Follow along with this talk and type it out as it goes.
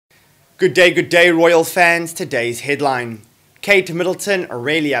Good day, royal fans. Today's headline. Kate Middleton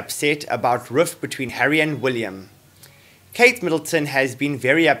really upset about rift between Harry and William. Kate Middleton has been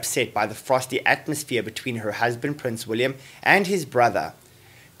very upset by the frosty atmosphere between her husband Prince William and his brother.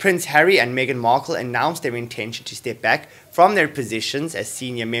 Prince Harry and Meghan Markle announced their intention to step back from their positions as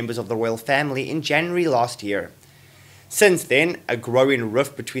senior members of the royal family in January last year. Since then, a growing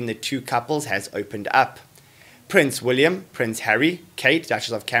rift between the two couples has opened up. Prince William, Prince Harry, Kate,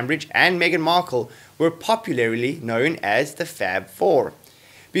 Duchess of Cambridge, and Meghan Markle were popularly known as the Fab Four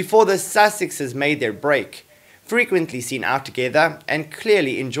before the Sussexes made their break, frequently seen out together and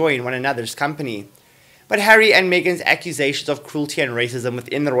clearly enjoying one another's company. But Harry and Meghan's accusations of cruelty and racism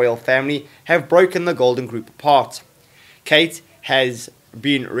within the royal family have broken the golden group apart. Kate has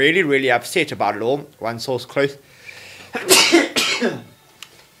been really upset about it all. One source close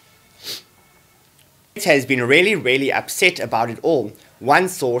has been really upset about it all, one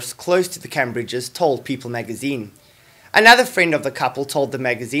source close to the Cambridges told People magazine. Another friend of the couple told the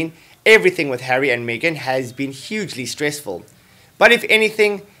magazine everything with Harry and Meghan has been hugely stressful, but if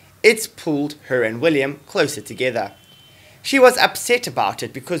anything, it's pulled her and William closer together. She was upset about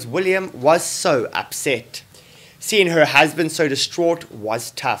it because William was so upset. Seeing her husband so distraught was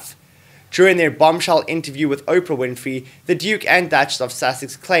tough. During their bombshell interview with Oprah Winfrey, the Duke and Duchess of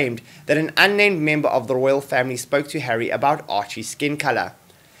Sussex claimed that an unnamed member of the royal family spoke to Harry about Archie's skin colour.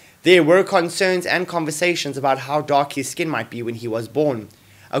 There were concerns and conversations about how dark his skin might be when he was born,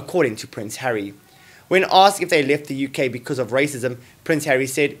 according to Prince Harry. When asked if they left the UK because of racism, Prince Harry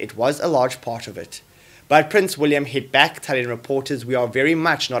said it was a large part of it. But Prince William hit back, telling reporters, "We are very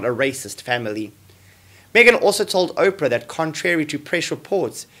much not a racist family." Meghan also told Oprah that contrary to press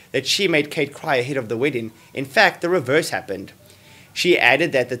reports that she made Kate cry ahead of the wedding, in fact the reverse happened. She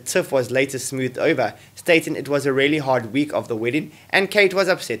added that the tiff was later smoothed over, stating it was a really hard week of the wedding and Kate was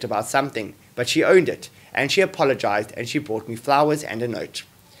upset about something, but she owned it and she apologized and she brought me flowers and a note.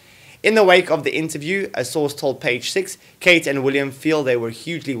 In the wake of the interview, a source told Page 6, Kate and William feel they were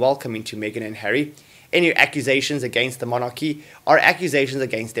hugely welcoming to Meghan and Harry. Any accusations against the monarchy are accusations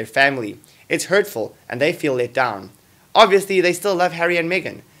against their family. It's hurtful and they feel let down. Obviously, they still love Harry and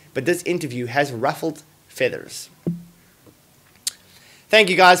Meghan, but this interview has ruffled feathers. Thank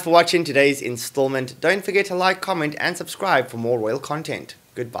you guys for watching today's installment. Don't forget to like, comment and subscribe for more royal content.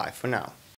 Goodbye for now.